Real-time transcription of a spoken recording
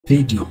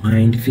Feed your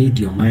mind, feed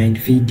your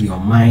mind, feed your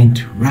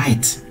mind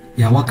right.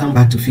 You are welcome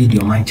back to Feed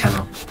Your Mind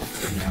channel.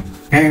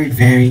 I am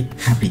very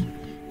happy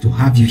to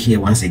have you here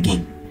once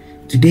again.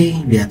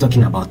 Today we are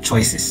talking about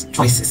choices.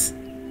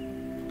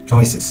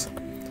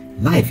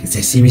 Life is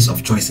a series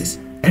of choices.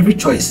 Every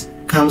choice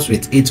comes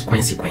with its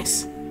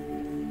consequence.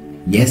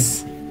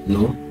 Yes,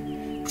 no,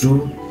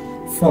 true,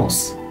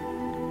 false.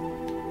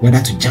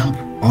 Whether to jump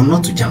or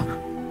not to jump.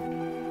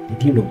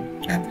 Did you know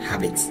that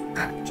habits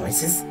are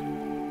choices?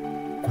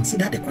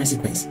 Consider the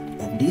consequence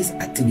of these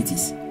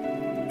activities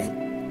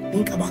and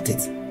think about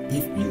it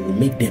if you will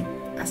make them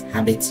as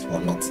habits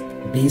or not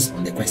based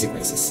on the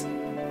consequences.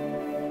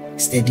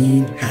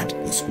 Studying hard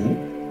in school,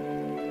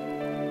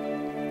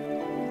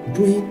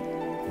 doing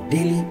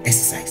daily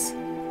exercise,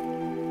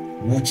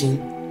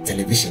 watching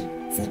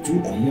television for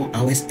 2 or more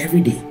hours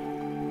every day,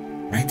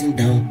 writing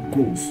down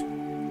goals,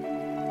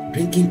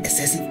 drinking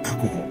excessive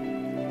alcohol,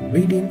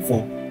 reading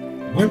for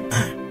 1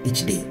 hour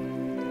each day,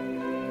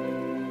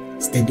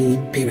 studying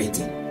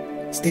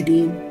parenting,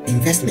 studying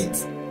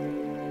investments,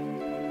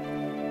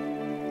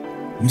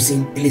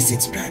 using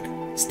illicit drug,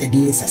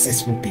 studying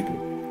successful people,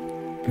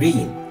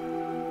 praying,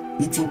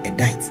 eating a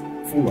diet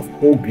full of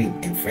whole grain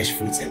and fresh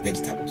fruits and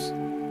vegetables,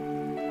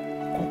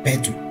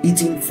 compared to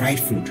eating fried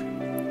food,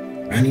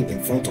 running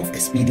in front of a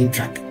speeding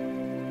truck,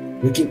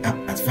 waking up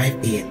at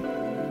 5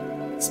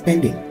 a.m.,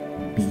 spending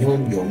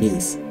beyond your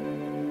means,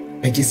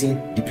 purchasing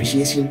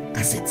depreciation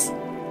assets,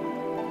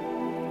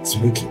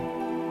 smoking,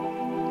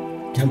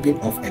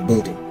 jumping off a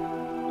building.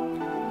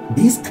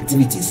 These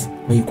activities,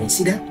 when you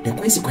consider the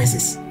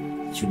consequences,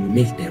 you will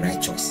make the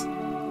right choice.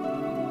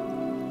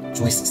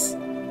 Choices,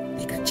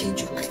 they can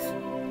change your life.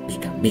 They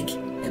can make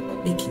and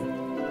unmake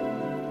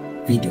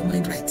you. Feed your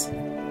mind right.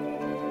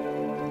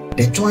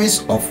 The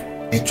choice of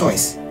a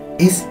choice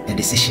is a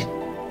decision.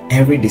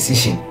 Every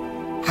decision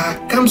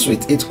comes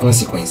with its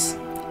consequence.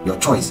 Your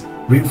choice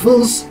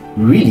reveals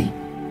really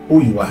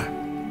who you are.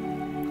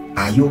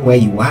 Are you where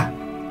you are?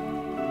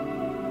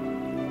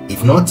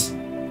 If not,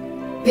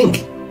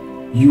 think.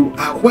 You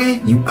are where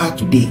you are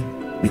today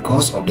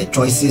because of the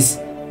choices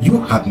you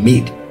have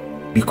made,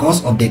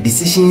 because of the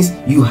decisions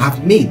you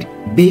have made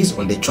based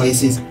on the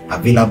choices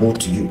available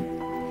to you.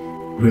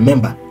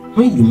 Remember,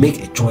 when you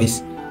make a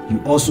choice,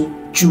 you also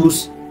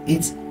choose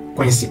its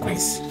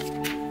consequence.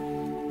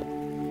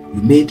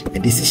 You made a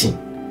decision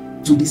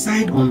to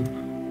decide on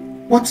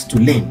what to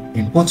learn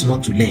and what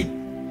not to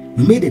learn.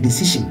 You made a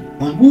decision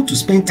on who to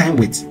spend time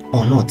with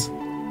or not,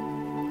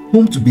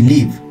 whom to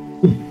believe,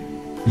 whom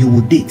you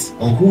will date,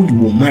 or who you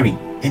will marry,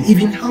 and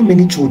even how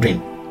many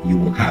children you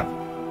will have.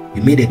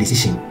 You made a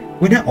decision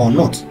whether or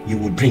not you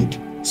will drink,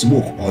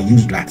 smoke, or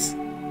use drugs.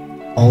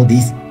 All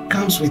this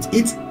comes with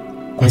its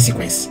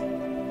consequence.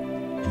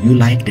 Do you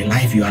like the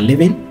life you are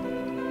living?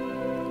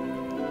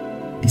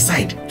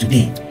 Decide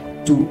today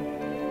to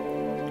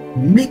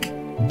make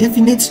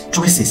definite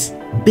choices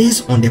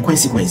based on the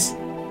consequence.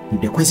 If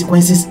the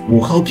consequences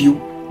will help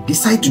you,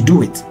 decide to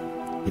do it.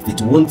 If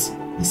it won't,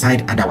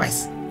 decide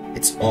otherwise.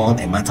 It's all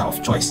a matter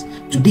of choice.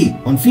 Today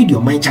on Feed Your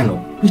Mind channel,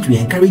 which we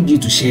encourage you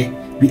to share,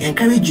 we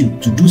encourage you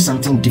to do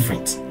something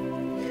different.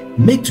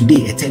 Make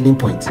today a turning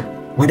point,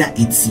 whether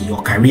it's in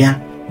your career,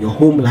 your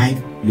home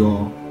life,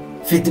 your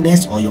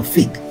fitness, or your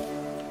faith.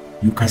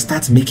 You can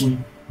start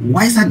making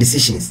wiser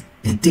decisions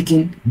and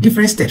taking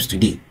different steps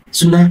today.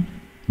 Sooner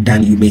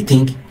than you may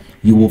think,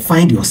 you will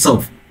find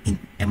yourself in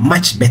a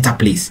much better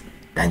place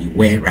than you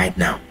were right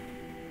now.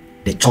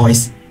 The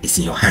choice is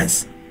in your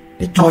hands.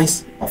 The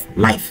choice of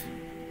life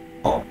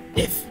or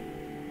death,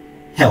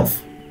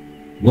 health,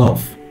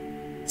 wealth,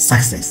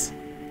 success.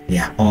 They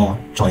are all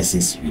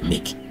choices you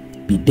make.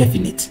 Be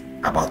definite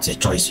about the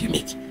choice you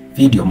make.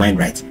 Feed your mind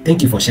right.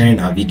 Thank you for sharing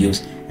our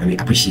videos, and we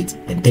appreciate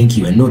and thank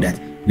you, and know that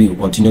we will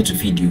continue to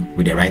feed you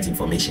with the right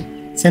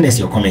information. Send us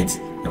your comments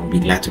and we'll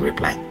be glad to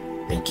reply.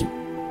 Thank you.